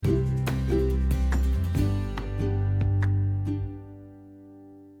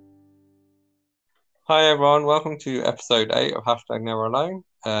Hi everyone, welcome to episode 8 of Hashtag Never Alone.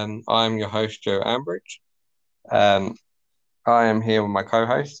 I'm your host, Joe Ambridge. Um, I am here with my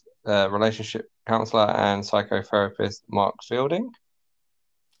co-host, relationship counselor and psychotherapist, Mark Fielding.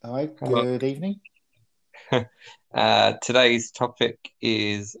 Hi, Hello. good evening. Today's topic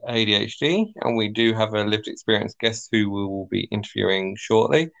is ADHD, and we do have a lived experience guest who we will be interviewing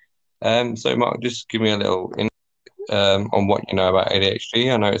shortly. So Mark, just give me a little on what you know about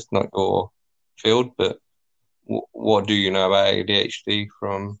ADHD. I know it's not your field, but what do you know about ADHD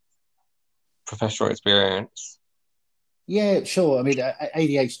from professional experience? Yeah, sure. I mean,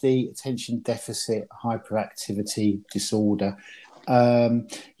 ADHD, attention deficit hyperactivity disorder.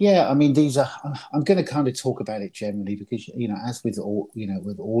 Yeah, I mean, these are. I'm going to kind of talk about it generally because as with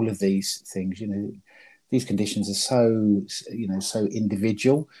all of these things, these conditions are so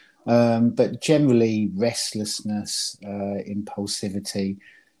individual. But generally, restlessness, impulsivity,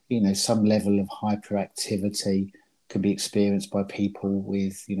 some level of hyperactivity can be experienced by people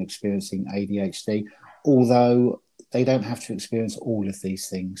with, experiencing ADHD, although they don't have to experience all of these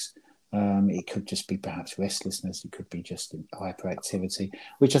things. It could just be perhaps restlessness. It could be just hyperactivity,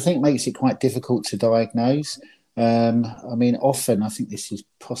 which I think makes it quite difficult to diagnose. I mean, often I think this is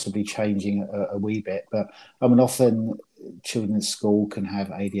possibly changing a wee bit, but I mean, often children at school can have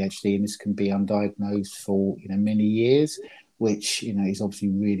ADHD, and this can be undiagnosed for many years, which is obviously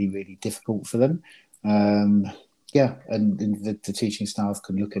really really difficult for them. Um, yeah, and the teaching staff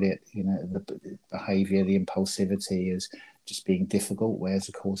can look at it, the behaviour, the impulsivity as just being difficult, whereas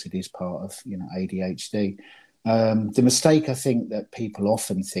of course it is part of ADHD. The mistake I think that people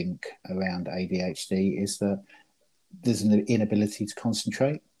often think around ADHD is that there's an inability to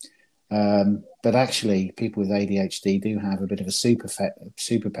concentrate. But actually, people with ADHD do have a bit of a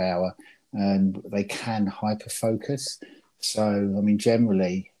superpower, and they can hyper focus. So, I mean,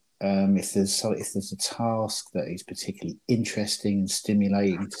 generally, if there's a task that is particularly interesting and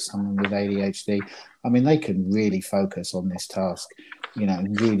stimulating to someone with ADHD, I mean, they can really focus on this task,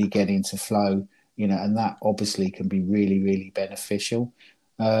 and really get into flow, and that obviously can be really, really beneficial.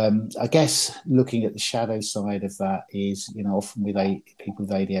 I guess looking at the shadow side of that is, often with people with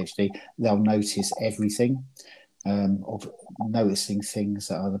ADHD, they'll notice everything, of noticing things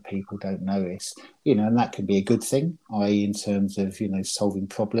that other people don't notice, and that can be a good thing, i.e., in terms of, solving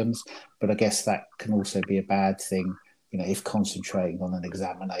problems. But I guess that can also be a bad thing, if concentrating on an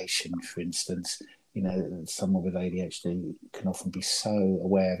examination, for instance, someone with ADHD can often be so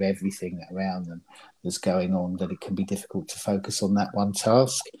aware of everything around them that's going on that it can be difficult to focus on that one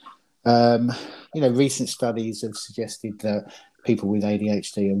task. Um, Recent studies have suggested that people with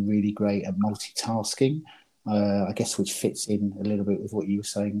ADHD are really great at multitasking. I guess which fits in a little bit with what you were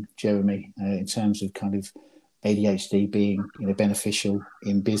saying, Jeremy, in terms of kind of ADHD being beneficial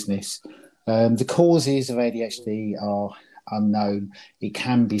in business. The causes of ADHD are unknown. It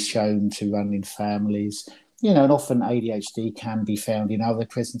can be shown to run in families, and often ADHD can be found in other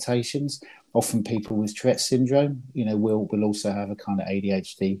presentations. Often people with Tourette syndrome, will also have a kind of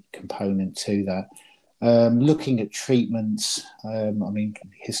ADHD component to that. Looking at treatments, I mean,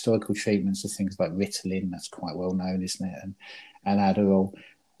 historical treatments of things like Ritalin, that's quite well known, isn't it? And Adderall,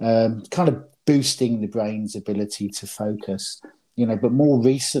 kind of boosting the brain's ability to focus, but more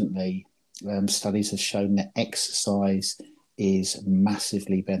recently, studies have shown that exercise is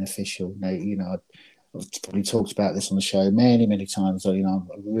massively beneficial. Now, I've probably talked about this on the show many, many times. I'm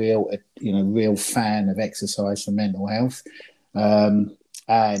a real fan of exercise for mental health.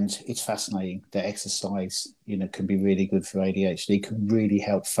 And it's fascinating that exercise, can be really good for ADHD, can really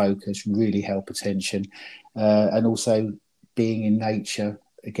help focus, really help attention, and also being in nature,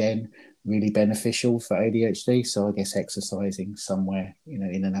 again, really beneficial for ADHD. So I guess exercising somewhere,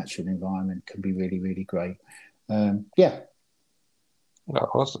 in a natural environment can be really, really great. Yeah, Oh,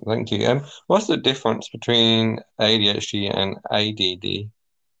 awesome, thank you. What's the difference between ADHD and ADD?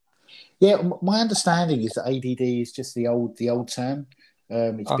 yeah. My understanding is that ADD is just the old term.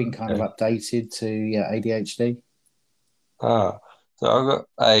 It's Oh, been kind of okay. updated to, yeah, ADHD. Ah, so I've got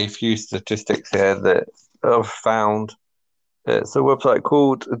a few statistics here that I've found. It's a website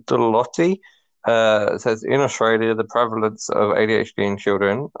called Delotti. It says in Australia, the prevalence of ADHD in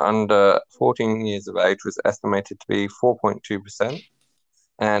children under 14 years of age was estimated to be 4.2%.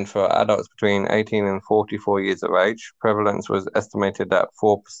 And for adults between 18 and 44 years of age, prevalence was estimated at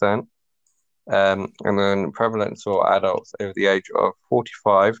 4%. And then prevalence for adults over the age of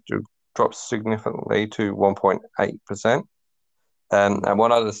 45 drops significantly to 1.8%. And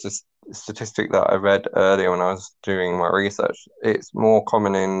one other statistic that I read earlier when I was doing my research, it's more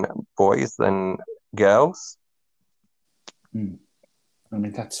common in boys than girls. Hmm. I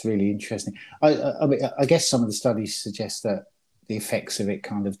mean, that's really interesting. I mean, I guess some of the studies suggest that the effects of it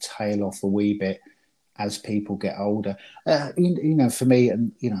kind of tail off a wee bit as people get older. For me,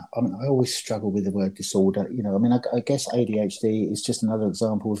 and I mean, I always struggle with the word disorder. I mean, I guess ADHD is just another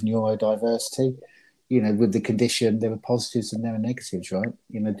example of neurodiversity. With the condition, there are positives and there are negatives, right?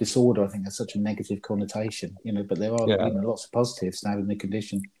 Disorder, I think, has such a negative connotation. But there are Yeah. lots of positives now in the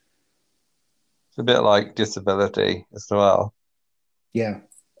condition. It's a bit like disability as well. Yeah.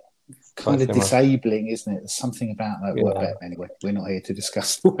 Quite Kind of similar. disabling, isn't it? There's something about that word. Yeah. Anyway, we're not here to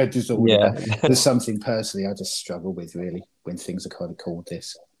discuss the word disorder, Yeah. but there's something personally I just struggle with really when things are kind of called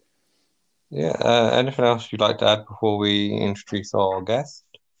this. Yeah. Anything else you'd like to add before we introduce our guest?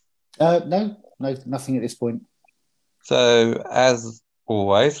 No, nothing at this point. So, as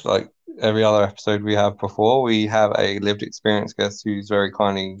always, like every other episode we have before, we have a lived experience guest who's very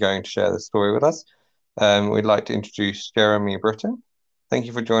kindly going to share the story with us. We'd like to introduce Jeremy Britton. Thank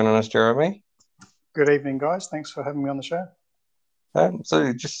you for joining us, Jeremy. Good evening, guys. Thanks for having me on the show.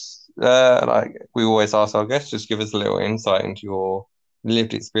 So just like we always ask our guests, just give us a little insight into your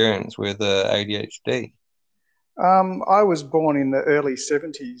lived experience with ADHD. I was born in the early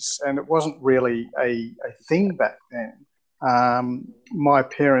 70s, and it wasn't really a thing back then. My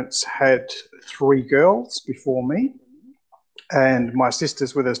parents had 3 girls before me, and my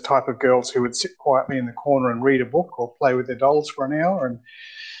sisters were those type of girls who would sit quietly in the corner and read a book or play with their dolls for an hour and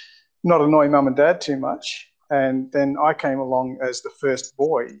not annoy mum and dad too much. And then I came along as the first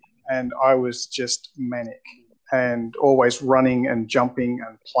boy, and I was just manic and always running and jumping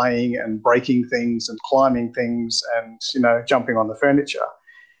and playing and breaking things and climbing things and, jumping on the furniture.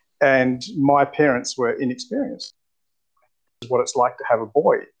 And my parents were inexperienced. What it's like to have a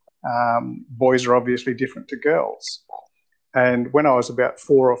boy. Boys are obviously different to girls. And when I was about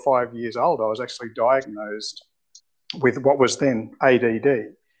 4 or 5 years old, I was actually diagnosed with what was then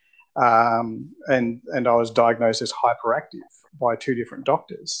ADD. And I was diagnosed as hyperactive by 2 different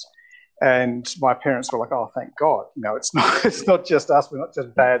doctors. And my parents were like, "Oh, thank God! It's not just us. We're not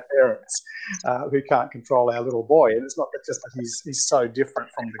just bad parents who can't control our little boy. And it's not just that he's so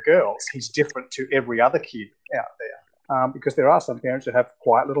different from the girls. He's different to every other kid out there. Because there are some parents who have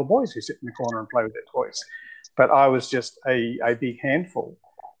quiet little boys who sit in the corner and play with their toys. But I was just a big handful."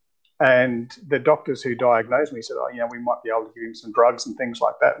 And the doctors who diagnosed me said, we might be able to give him some drugs and things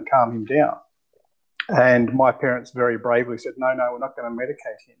like that and calm him down. And my parents very bravely said, no, we're not going to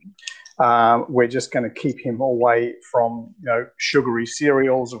medicate him. We're just going to keep him away from, sugary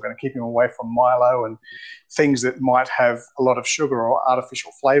cereals. We're going to keep him away from Milo and things that might have a lot of sugar or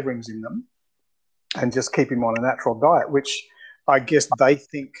artificial flavourings in them, and just keep him on a natural diet, which I guess they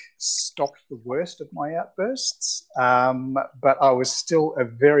think stopped the worst of my outbursts. But I was still a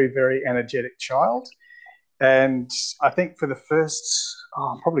very, very energetic child. And I think for the first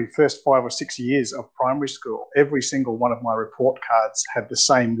 5 or 6 years of primary school, every single one of my report cards had the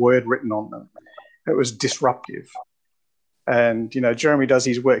same word written on them. It was disruptive. And, Jeremy does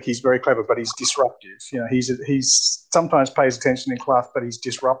his work. He's very clever, but he's disruptive. He's sometimes pays attention in class, but he's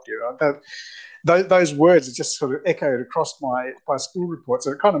disruptive. Those words just sort of echoed across my school reports.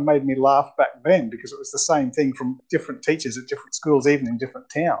 So it kind of made me laugh back then because it was the same thing from different teachers at different schools, even in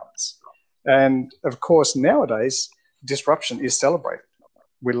different towns. And, of course, nowadays, disruption is celebrated.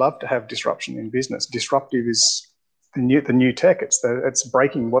 We love to have disruption in business. Disruptive is the new tech. It's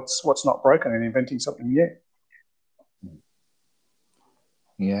breaking what's not broken and inventing something new.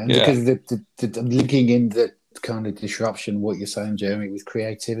 Yeah. Because the linking in the kind of disruption, what you're saying, Jeremy, with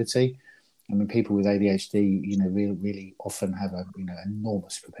creativity. I mean, people with ADHD, really often have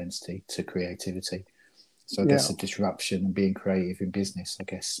enormous propensity to creativity. So I guess the disruption and being creative in business, I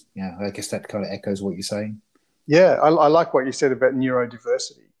guess that kind of echoes what you're saying. Yeah, I like what you said about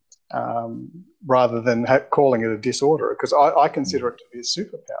neurodiversity rather than calling it a disorder, because I consider it to be a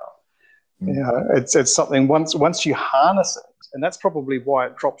superpower. It's something once you harness it, and that's probably why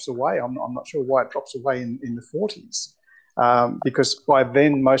it drops away. I'm not sure why it drops away in the 40s. Because by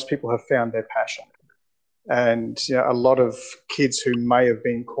then most people have found their passion. And a lot of kids who may have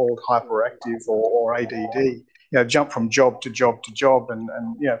been called hyperactive or ADD, jump from job to job to job and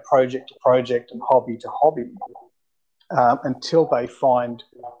project to project and hobby to hobby until they find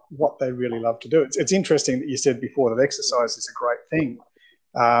what they really love to do. It's interesting that you said before that exercise is a great thing.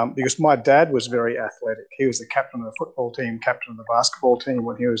 Because my dad was very athletic. He was the captain of the football team, captain of the basketball team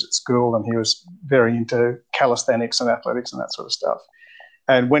when he was at school, and he was very into calisthenics and athletics and that sort of stuff.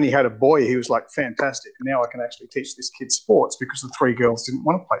 And when he had a boy, he was like, fantastic. Now I can actually teach this kid sports, because the 3 girls didn't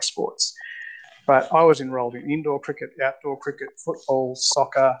want to play sports. But I was enrolled in indoor cricket, outdoor cricket, football,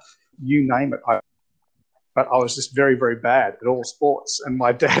 soccer, you name it. but I was just very, very bad at all sports. And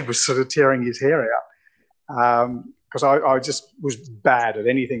my dad was sort of tearing his hair out because I just was bad at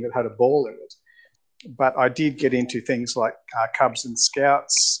anything that had a ball in it. But I did get into things like Cubs and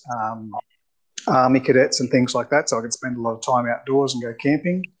Scouts, Army cadets and things like that, so I could spend a lot of time outdoors and go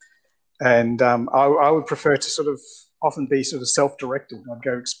camping. And I would prefer to sort of often be sort of self-directed. I'd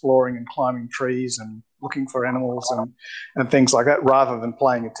go exploring and climbing trees and looking for animals and things like that, rather than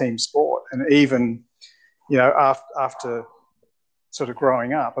playing a team sport. And even, you know, after sort of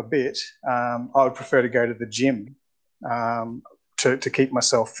growing up a bit, I would prefer to go to the gym to keep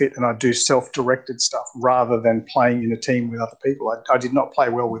myself fit, and I do self-directed stuff rather than playing in a team with other people. I did not play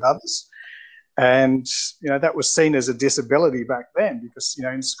well with others. And, you know, that was seen as a disability back then because, you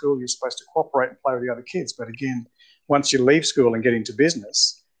know, in school you're supposed to cooperate and play with the other kids. But again, once you leave school and get into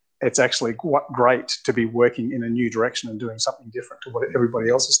business, it's actually quite great to be working in a new direction and doing something different to what everybody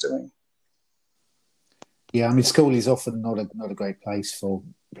else is doing. Yeah, I mean, school is often not a great place for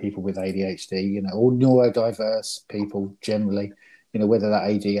people with ADHD, you know, or neurodiverse people generally, you know, whether that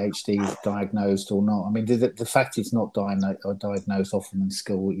ADHD is diagnosed or not. I mean, the fact it's not diagnosed often in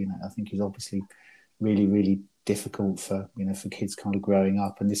school, you know, I think is obviously really, really difficult for, you know, for kids kind of growing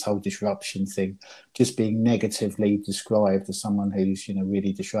up. And this whole disruption thing, just being negatively described as someone who's, you know,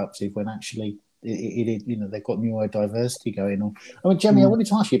 really disruptive when actually it you know, they've got neurodiversity going on. I mean, Jamie, I wanted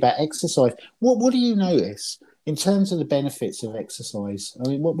to ask you about exercise. What do you notice in terms of the benefits of exercise? I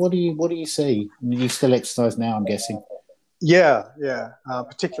mean, what do you see? I mean, you still exercise now, I'm guessing. Yeah.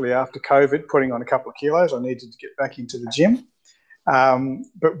 Particularly after COVID, putting on a couple of kilos, I needed to get back into the gym.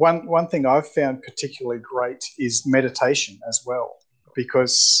 But one thing I've found particularly great is meditation as well,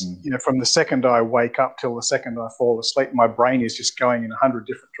 because you know, from the second I wake up till the second I fall asleep, my brain is just going in 100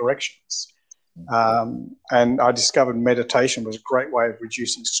 different directions. And I discovered meditation was a great way of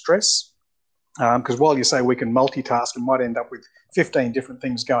reducing stress, because while you say we can multitask and might end up with 15 different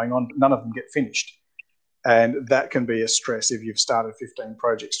things going on, but none of them get finished. And that can be a stress if you've started 15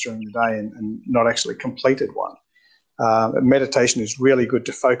 projects during the day and not actually completed one. Meditation is really good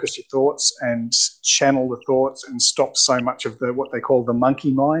to focus your thoughts and channel the thoughts and stop so much of what they call the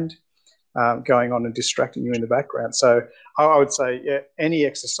monkey mind going on and distracting you in the background. So I would say, yeah, any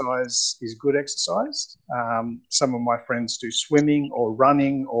exercise is good exercise. Some of my friends do swimming or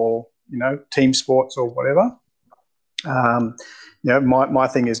running or, you know, team sports or whatever. You know, my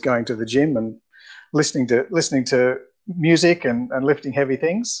thing is going to the gym and listening to music and lifting heavy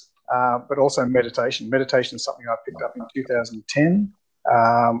things. But also meditation. Meditation is something I picked up in 2010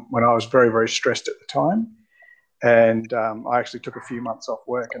 when I was very, very stressed at the time. And I actually took a few months off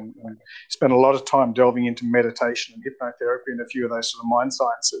work and spent a lot of time delving into meditation and hypnotherapy and a few of those sort of mind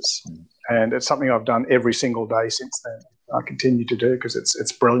sciences. And it's something I've done every single day since then. I continue to do because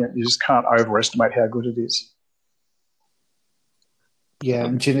it's brilliant. You just can't overestimate how good it is. Yeah,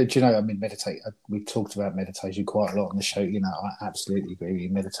 and do you know, I mean, we've talked about meditation quite a lot on the show. You know, I absolutely agree with you.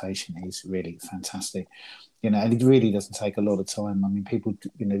 Meditation is really fantastic, you know, and it really doesn't take a lot of time. I mean, people,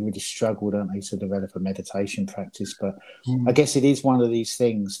 you know, really struggle, don't they, to develop a meditation practice. But I guess it is one of these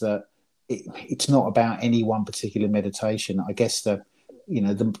things that it's not about any one particular meditation. I guess you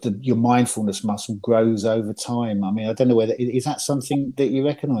know, your mindfulness muscle grows over time. I mean, I don't know whether, is that something that you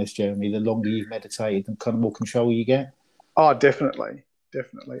recognise, Jeremy, the longer you've meditated, the kind of more control you get? Oh, definitely.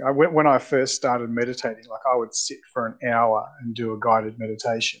 Definitely. When I first started meditating, like I would sit for an hour and do a guided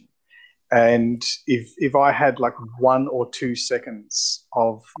meditation. And if I had like 1 or 2 seconds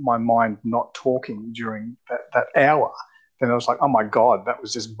of my mind not talking during that hour, then I was like, oh my God, that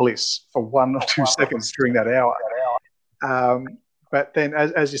was just bliss for 1 or 2 seconds during that hour. But then,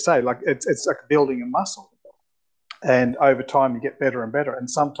 as you say, like it's like building a muscle. And over time, you get better and better. And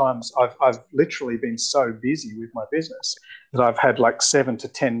sometimes I've literally been so busy with my business that I've had like 7 to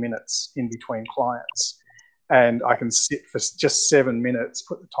 10 minutes in between clients. And I can sit for just 7 minutes,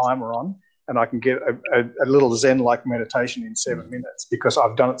 put the timer on, and I can get a little Zen-like meditation in 7 minutes because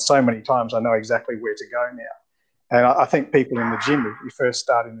I've done it so many times, I know exactly where to go now. And I think people in the gym, if you first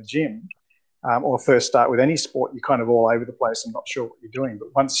start in the gym or first start with any sport, you're kind of all over the place and not sure what you're doing. But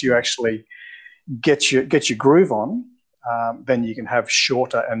once you actually get your groove on, then you can have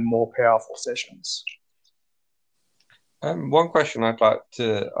shorter and more powerful sessions. One question I'd like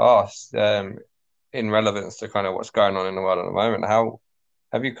to ask, in relevance to kind of what's going on in the world at the moment, how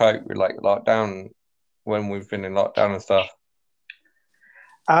have you coped with like lockdown when we've been in lockdown and stuff?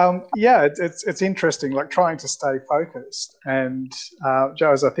 Yeah, it's interesting, like trying to stay focused. And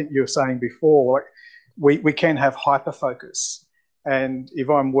Joe, as I think you were saying before, like we can have hyper focus. And if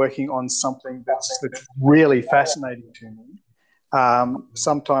I'm working on something that's really fascinating to me,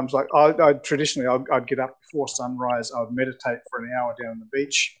 Sometimes, like I'd traditionally, I'd get up before sunrise. I'd meditate for an hour down on the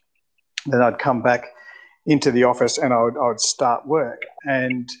beach. Then I'd come back into the office and I would start work.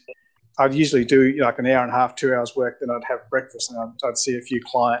 And I'd usually do like an hour and a half, 2 hours work. Then I'd have breakfast and I'd see a few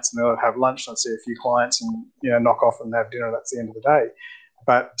clients, and then I'd have lunch and I'd see a few clients and, knock off and have dinner. That's the end of the day.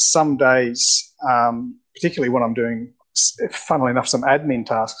 But some days, particularly when I'm doing, funnily enough, some admin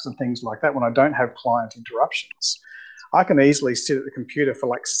tasks and things like that, when I don't have client interruptions, I can easily sit at the computer for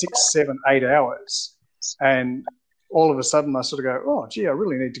like 6, 7, 8 hours. And all of a sudden I sort of go, oh, gee, I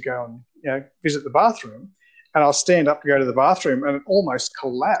really need to go and visit the bathroom. And I'll stand up to go to the bathroom and almost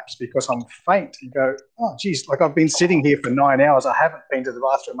collapse because I'm faint and go, oh, geez, like I've been sitting here for 9 hours. I haven't been to the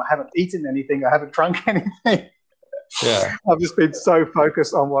bathroom. I haven't eaten anything. I haven't drunk anything. Yeah. I've just been so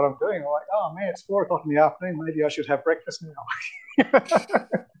focused on what I'm doing. I'm like, oh, man, it's 4 o'clock in the afternoon. Maybe I should have breakfast now.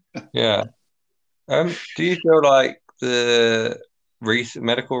 Yeah. Do you feel like the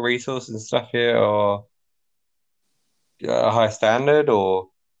medical resources and stuff here are a high standard, or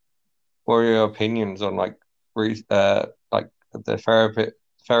what are your opinions on like the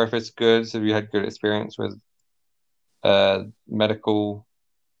therapist goods? Have you had good experience with medical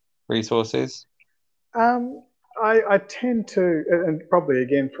resources? I tend to, and probably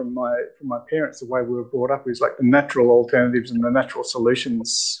again from my parents, the way we were brought up is like the natural alternatives and the natural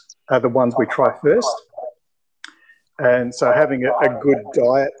solutions are the ones we try first. And so having a good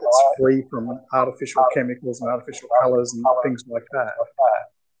diet that's free from artificial chemicals and artificial colours and things like that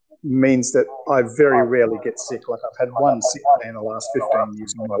means that I very rarely get sick. Like I've had one sick day in the last 15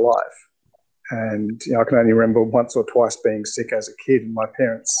 years of my life. And I can only remember once or twice being sick as a kid. And my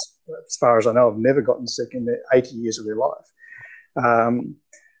parents, as far as I know, have never gotten sick in their 80 years of their life.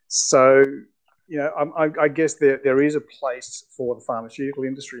 So, I guess there is a place for the pharmaceutical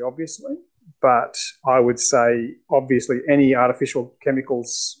industry, obviously. But I would say, obviously, any artificial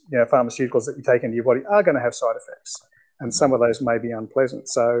chemicals, pharmaceuticals that you take into your body are going to have side effects. And some of those may be unpleasant.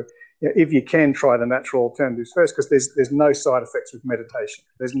 So if you can, try the natural alternatives first, because there's no side effects with meditation.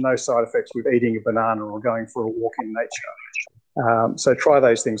 There's no side effects with eating a banana or going for a walk in nature. So try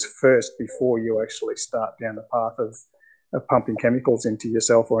those things first before you actually start down the path of pumping chemicals into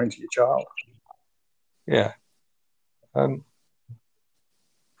yourself or into your child. Yeah. I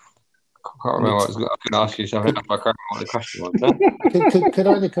can't remember what I was going to ask you something. I can't remember what the question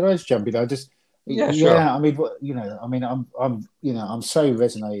was. Could I just jump in? Yeah, sure. Yeah, I mean, I'm so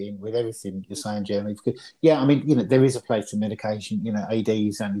resonating with everything you're saying, Jeremy. Because, there is a place for medication.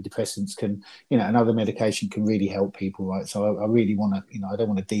 ADs, antidepressants can, and other medication can really help people, right? So I really want to, I don't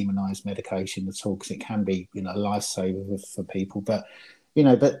want to demonise medication at all, because it can be, a lifesaver for people. But,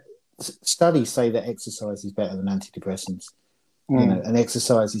 but studies say that exercise is better than antidepressants. And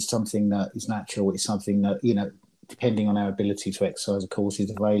exercise is something that is natural. It's something that, depending on our ability to exercise, of course, is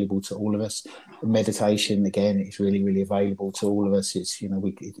available to all of us. Meditation, again, is really, really available to all of us. It's,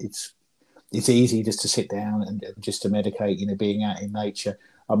 it's easy just to sit down and just to medicate, being out in nature.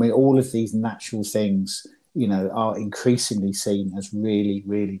 I mean, all of these natural things, are increasingly seen as really,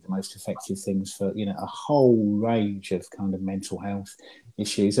 really the most effective things for, a whole range of kind of mental health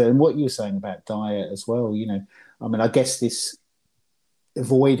issues. And what you were saying about diet as well, I guess this,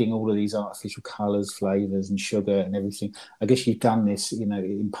 avoiding all of these artificial colours, flavours and sugar and everything. I guess you've done this,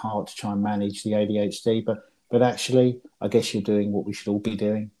 in part to try and manage the ADHD, but actually, I guess you're doing what we should all be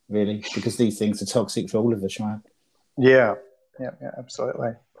doing, really, because these things are toxic for all of us, right? Yeah, absolutely.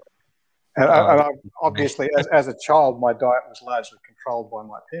 And I, obviously, as a child, my diet was largely controlled by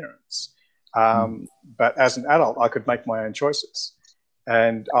my parents. But as an adult, I could make my own choices.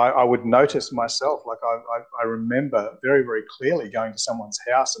 And I would notice myself, like I remember very, very clearly going to someone's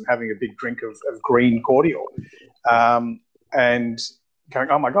house and having a big drink of green cordial and going,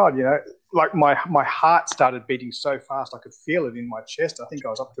 oh, my God, like my heart started beating so fast I could feel it in my chest. I think I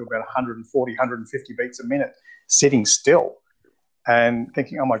was up to about 140, 150 beats a minute sitting still and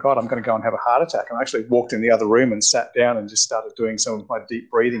thinking, oh, my God, I'm going to go and have a heart attack. And I actually walked in the other room and sat down and just started doing some of my deep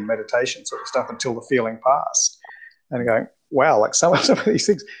breathing meditation sort of stuff until the feeling passed. And going, wow, like some of these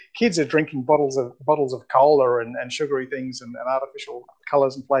things, kids are drinking bottles of cola and sugary things and artificial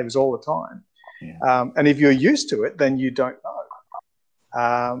colours and flavours all the time. Yeah. And if you're used to it, then you don't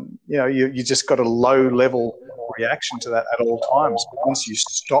know. You just got a low level reaction to that at all times. But once you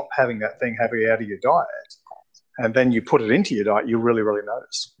stop having that thing heavy out of your diet and then you put it into your diet, you really, really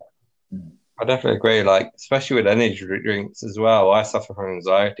notice. I definitely agree. Like, especially with energy drinks as well, I suffer from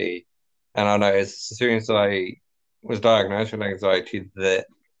anxiety, and I noticed as soon as I was diagnosed with anxiety that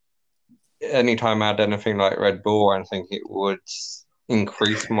anytime I had anything like Red Bull or anything, it would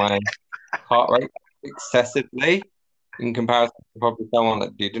increase my heart rate excessively. in comparison to probably someone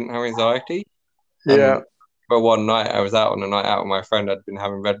that didn't have anxiety. Yeah. And for one night, I was out on a night out with my friend. I'd been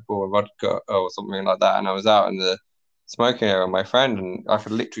having Red Bull and vodka or something like that, and I was out in the smoking area with my friend, and I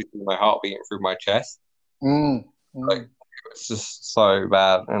could literally see my heart beating through my chest. Like, it's just so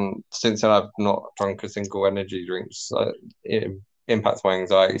bad. And since then, I've not drunk a single energy drink. So it impacts my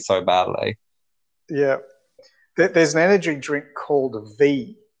anxiety so badly. Yeah. There's an energy drink called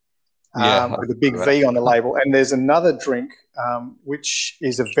V, with a big V on the label. And there's another drink which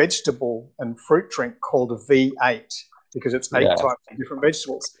is a vegetable and fruit drink called a V8 because it's 8 types of different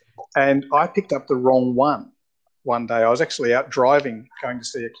vegetables. And I picked up the wrong one day. I was actually out driving, going to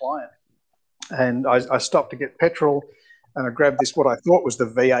see a client. And I stopped to get petrol, and I grabbed this, what I thought was the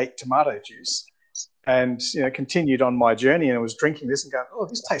V8 tomato juice, and continued on my journey. And I was drinking this and going, oh,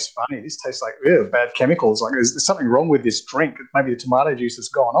 this tastes funny. This tastes like bad chemicals. Like there's something wrong with this drink. Maybe the tomato juice has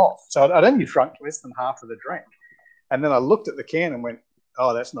gone off. So I'd only drunk less than half of the drink. And then I looked at the can and went,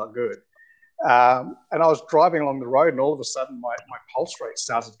 oh, that's not good. And I was driving along the road, and all of a sudden my pulse rate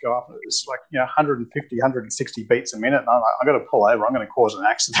started to go up. It was like 150, 160 beats a minute. And I'm like, I've got to pull over. I'm going to cause an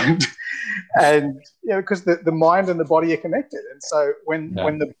accident. And because the mind and the body are connected. And so when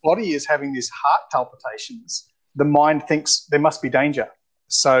the body is having these heart palpitations, the mind thinks there must be danger.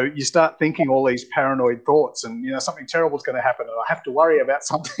 So you start thinking all these paranoid thoughts, and something terrible is going to happen, and I have to worry about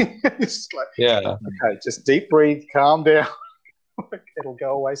something. It's like, okay, just deep breathe, calm down. It'll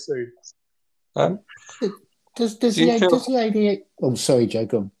go away soon. Does the ADHD? Oh, sorry, Joe.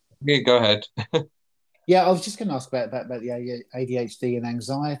 Go on. Yeah, go ahead. Yeah, I was just going to ask about the ADHD and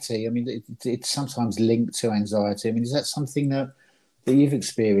anxiety. I mean, it's sometimes linked to anxiety. I mean, is that something that you've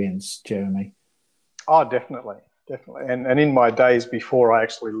experienced, Jeremy? Oh, definitely. And in my days before I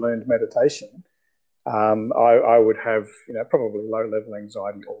actually learned meditation, I would have probably low-level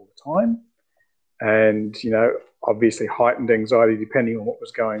anxiety all the time, and obviously heightened anxiety depending on what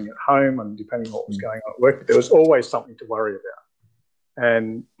was going at home and depending on what was going on at work. But there was always something to worry about.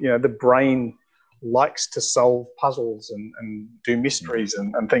 And, the brain likes to solve puzzles and do mysteries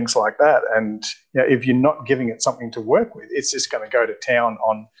and things like that. And if you're not giving it something to work with, it's just going to go to town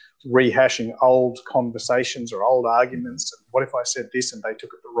on rehashing old conversations or old arguments. And what if I said this and they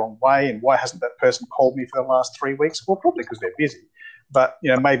took it the wrong way? And why hasn't that person called me for the last 3 weeks? Well, probably because they're busy. But,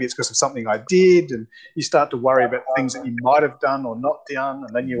 maybe it's because of something I did, and you start to worry about things that you might have done or not done,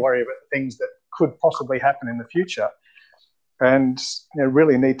 and then you worry about things that could possibly happen in the future. And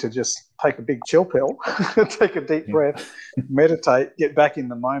really need to just take a big chill pill, take a deep breath, meditate, get back in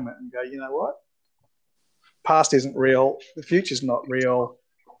the moment and go, you know what? Past isn't real. The future's not real.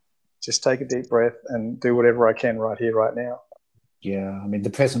 Just take a deep breath and do whatever I can right here, right now. Yeah, I mean,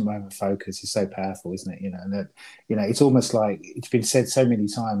 the present moment focus is so powerful, isn't it? And that, it's almost like it's been said so many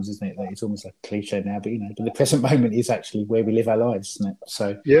times, isn't it? That it's almost like a cliche now, but but the present moment is actually where we live our lives, isn't it?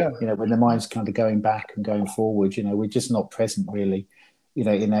 So when the mind's kind of going back and going forward, we're just not present really,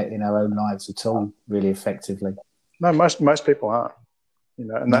 in our own lives at all, really effectively. No, most people aren't.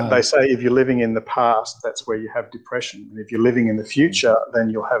 And they say if you're living in the past, that's where you have depression, and if you're living in the future, then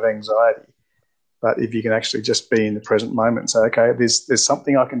you'll have anxiety. But if you can actually just be in the present moment and say, okay, there's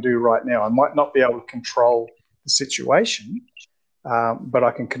something I can do right now. I might not be able to control the situation, but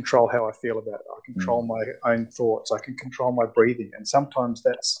I can control how I feel about it. I can control my own thoughts. I can control my breathing. And sometimes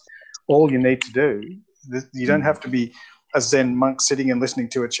that's all you need to do. You don't have to be a Zen monk sitting and listening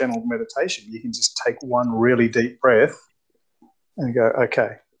to a channeled meditation. You can just take one really deep breath and go,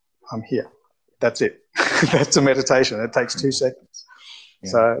 okay, I'm here. That's it. That's a meditation. It takes 2 seconds. Yeah.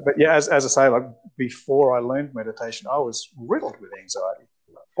 So, but as I say, like before I learned meditation, I was riddled with anxiety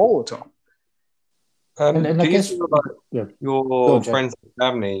all the time. And I guess your friends and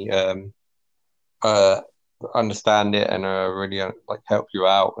family understand it and really help you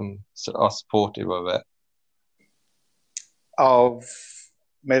out and are supportive of it. Of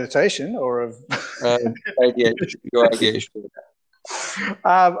meditation or of ADHD, your ADHD?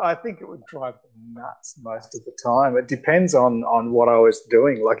 I think it would drive them nuts most of the time. It depends on what I was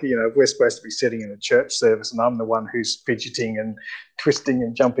doing. Like, if we're supposed to be sitting in a church service and I'm the one who's fidgeting and twisting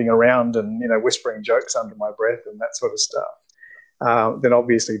and jumping around and, whispering jokes under my breath and that sort of stuff, then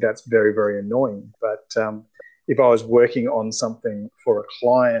obviously that's very, very annoying. But if I was working on something for a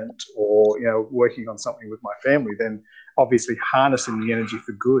client or, working on something with my family, then obviously harnessing the energy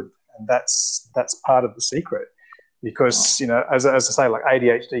for good. And that's part of the secret. Because, as I say, like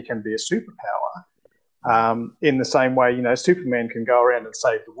ADHD can be a superpower in the same way, Superman can go around and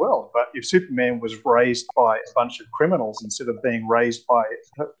save the world. But if Superman was raised by a bunch of criminals instead of being raised by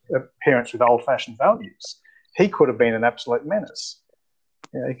parents with old-fashioned values, he could have been an absolute menace.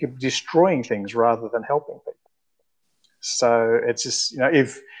 He could be destroying things rather than helping people. So it's just,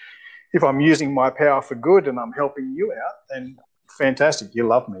 if I'm using my power for good and I'm helping you out, then fantastic, you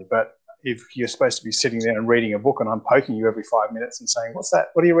love me. But if you're supposed to be sitting there and reading a book and I'm poking you every 5 minutes and saying, what's that?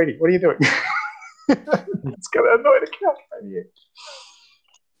 What are you reading? What are you doing? It's going to annoy the couch out of you.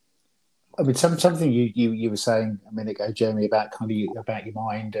 I mean, something you were saying a minute ago, Jeremy, about about your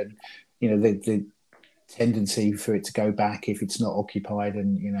mind and, the tendency for it to go back if it's not occupied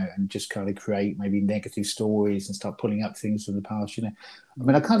and, and just kind of create maybe negative stories and start pulling up things from the past, I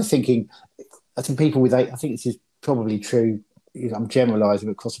mean, I'm kind of thinking, I think people with, I think this is probably true. I'm generalising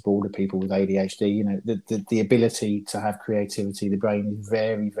across the board of people with ADHD. The ability to have creativity, the brain is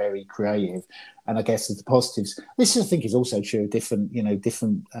very, very creative, and I guess the positives. This I think is also true of different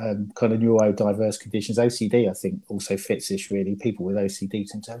kind of neurodiverse conditions. OCD, I think, also fits this really. People with OCD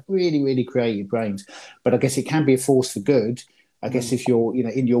tend to have really, really creative brains, but I guess it can be a force for good. I guess if you're,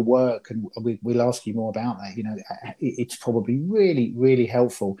 in your work, and we'll ask you more about that. It's probably really, really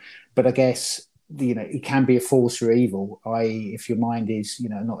helpful. But I guess, it can be a force for evil, i.e. if your mind is,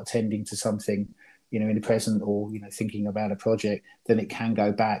 not attending to something, in the present or, thinking about a project, then it can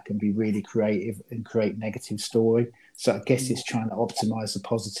go back and be really creative and create negative story. So I guess it's trying to optimize the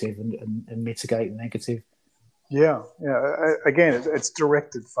positive and mitigate the negative. Yeah. Again, it's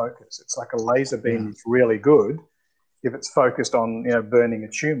directed focus. It's like a laser beam is really good if it's focused on, burning a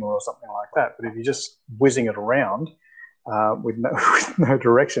tumor or something like that. But if you're just whizzing it around with no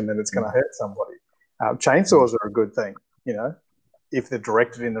direction, then it's going to hurt somebody. Chainsaws are a good thing, if they're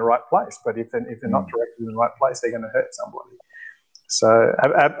directed in the right place. But if they're not directed in the right place, they're going to hurt somebody. So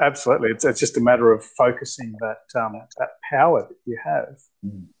absolutely, it's just a matter of focusing that power that you have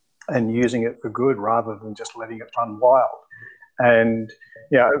and using it for good rather than just letting it run wild. And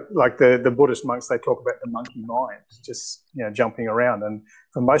like the Buddhist monks, they talk about the monkey mind, just jumping around. And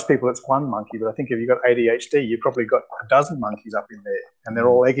for most people, it's one monkey. But I think if you've got ADHD, you've probably got a dozen monkeys up in there, and they're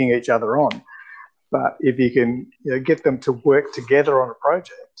all egging each other on. But if you can get them to work together on a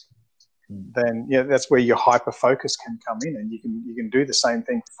project, then that's where your hyper focus can come in, and you can do the same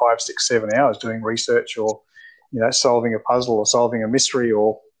thing for 5, 6, 7 hours doing research, or solving a puzzle, or solving a mystery,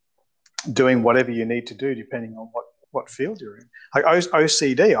 or doing whatever you need to do depending on what field you're in. Like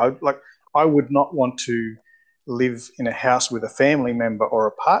OCD, I would not want to live in a house with a family member or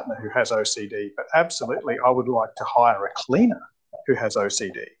a partner who has OCD, but absolutely I would like to hire a cleaner who has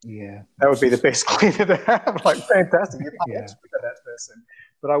OCD. Yeah, that would be the best cleaner to have. Like, fantastic, you pay extra for that person.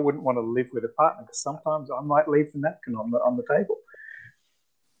 But I wouldn't want to live with a partner because sometimes I might leave the napkin on the table.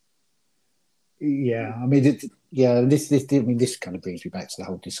 Yeah, I mean, this kind of brings me back to the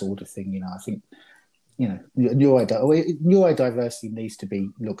whole disorder thing. I think neurodiversity needs to be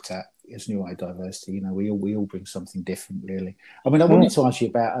looked at as neurodiversity. We all bring something different, really. I mean, I wanted to ask you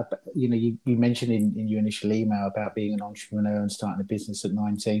about, you mentioned in your initial email about being an entrepreneur and starting a business at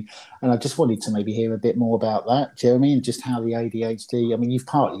 19, and I just wanted to maybe hear a bit more about that, Jeremy, and just how the ADHD. I mean, you've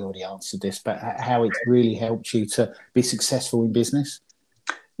partly already answered this, but how it's really helped you to be successful in business.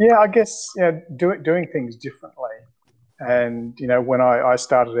 Yeah, I guess doing things differently. And, when I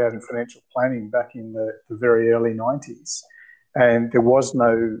started out in financial planning back in the very early 90s, and there was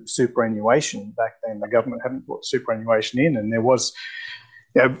no superannuation back then. The government hadn't put superannuation in, and there was,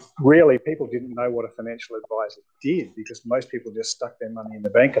 really people didn't know what a financial advisor did because most people just stuck their money in the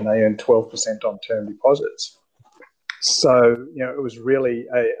bank and they earned 12% on term deposits. So, it was really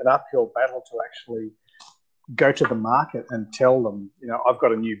an uphill battle to actually go to the market and tell them, I've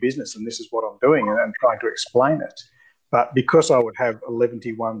got a new business and this is what I'm doing, and trying to explain it. But because I would have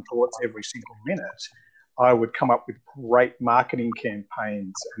 11-1 thoughts every single minute, I would come up with great marketing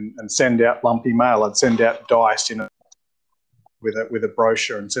campaigns and send out lumpy mail. I'd send out dice with a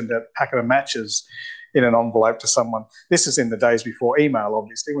brochure, and send out a packet of matches in an envelope to someone. This is in the days before email,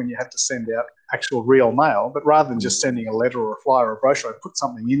 obviously, when you had to send out actual real mail. But rather than just sending a letter or a flyer or a brochure, I'd put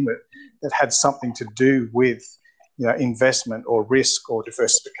something in it that had something to do with investment or risk or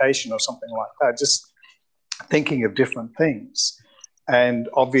diversification or something like that. Just thinking of different things. And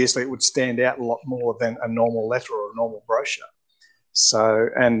obviously it would stand out a lot more than a normal letter or a normal brochure. So,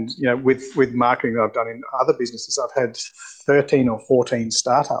 and, with marketing that I've done in other businesses, I've had 13 or 14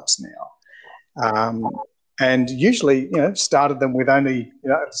 startups now. And usually, started them with only,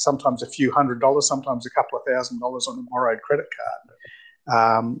 sometimes a few $100s, sometimes a couple of $1,000 on a borrowed credit card.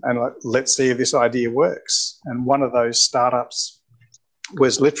 And let's see if this idea works. And one of those startups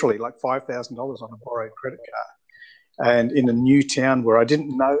was literally like $5,000 on a borrowed credit card. And in a new town where I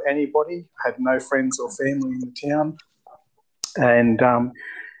didn't know anybody, had no friends or family in the town. And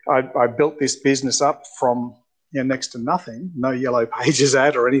I built this business up from next to nothing, no Yellow Pages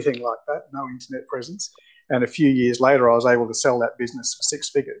ad or anything like that, no internet presence. And a few years later, I was able to sell that business for 6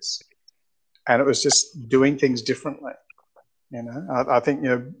 figures. And it was just doing things differently. I think,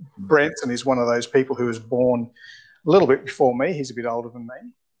 Branson is one of those people who was born a little bit before me. He's a bit older than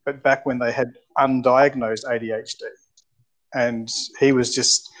me, but back when they had undiagnosed ADHD, and he was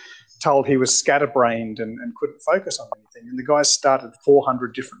just told he was scatterbrained and couldn't focus on anything. And the guy started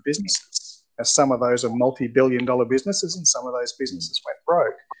 400 different businesses. Now, some of those are multi-billion-dollar businesses, and some of those businesses went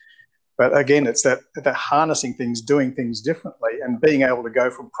broke. But again, it's that harnessing things, doing things differently, and being able to go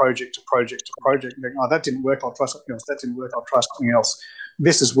from project to project to project and going, oh, that didn't work, I'll try something else. That didn't work, I'll try something else.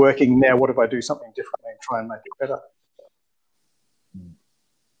 This is working now. What if I do something differently and try and make it better?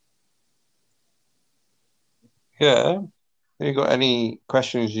 Yeah. Have you got any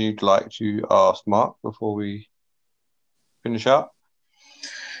questions you'd like to ask Mark before we finish up?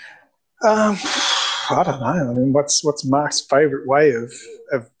 I don't know. I mean, what's Mark's favourite way of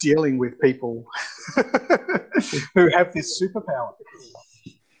dealing with people who have this superpower?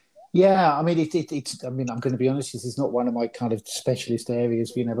 Yeah, I mean, it's. I mean, I'm going to be honest. This is not one of my kind of specialist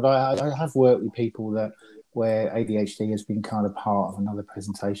areas, but I have worked with people where ADHD has been kind of part of another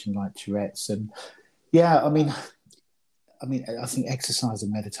presentation like Tourette's, and yeah, I mean, I think exercise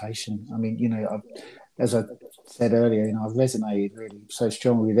and meditation. I mean, as I said earlier, I've resonated really so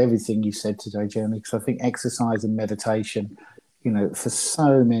strongly with everything you said today, Jeremy, because I think exercise and meditation, for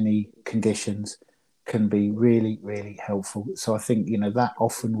so many conditions can be really, really helpful. So I think, that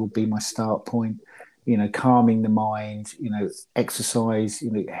often would be my start point, calming the mind, exercise,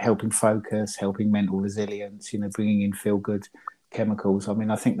 helping focus, helping mental resilience, bringing in feel-good chemicals. I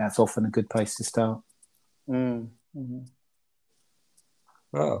mean, I think that's often a good place to start. Mm-hmm.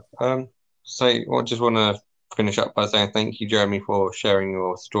 Well, so I just want to finish up by saying thank you, Jeremy, for sharing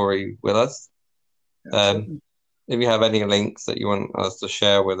your story with us. If you have any links that you want us to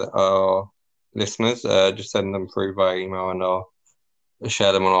share with our listeners, just send them through via email and I'll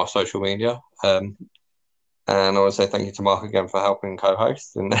share them on our social media. And I want to say thank you to Mark again for helping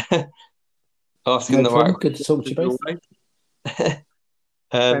co-host and asking the right Good to talk to you both.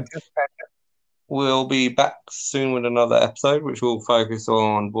 Fantastic. We'll be back soon with another episode, which will focus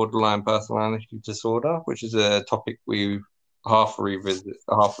on borderline personality disorder, which is a topic we've half visited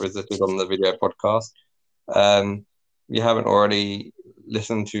on the video podcast. If you haven't already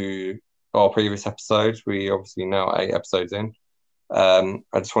listened to our previous episodes, we obviously now 8 episodes in. I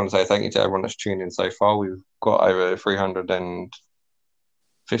just want to say thank you to everyone that's tuned in so far. We've got over 350,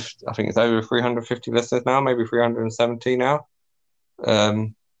 I think it's over 350 listeners now, maybe 370 now.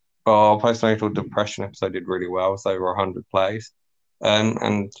 Our postnatal depression episode did really well. It's over 100 plays.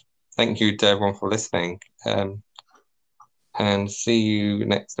 And thank you to everyone for listening. And see you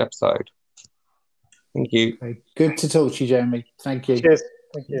next episode. Thank you. Good to talk to you, Jeremy. Thank you. Cheers.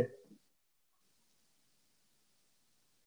 Thank you.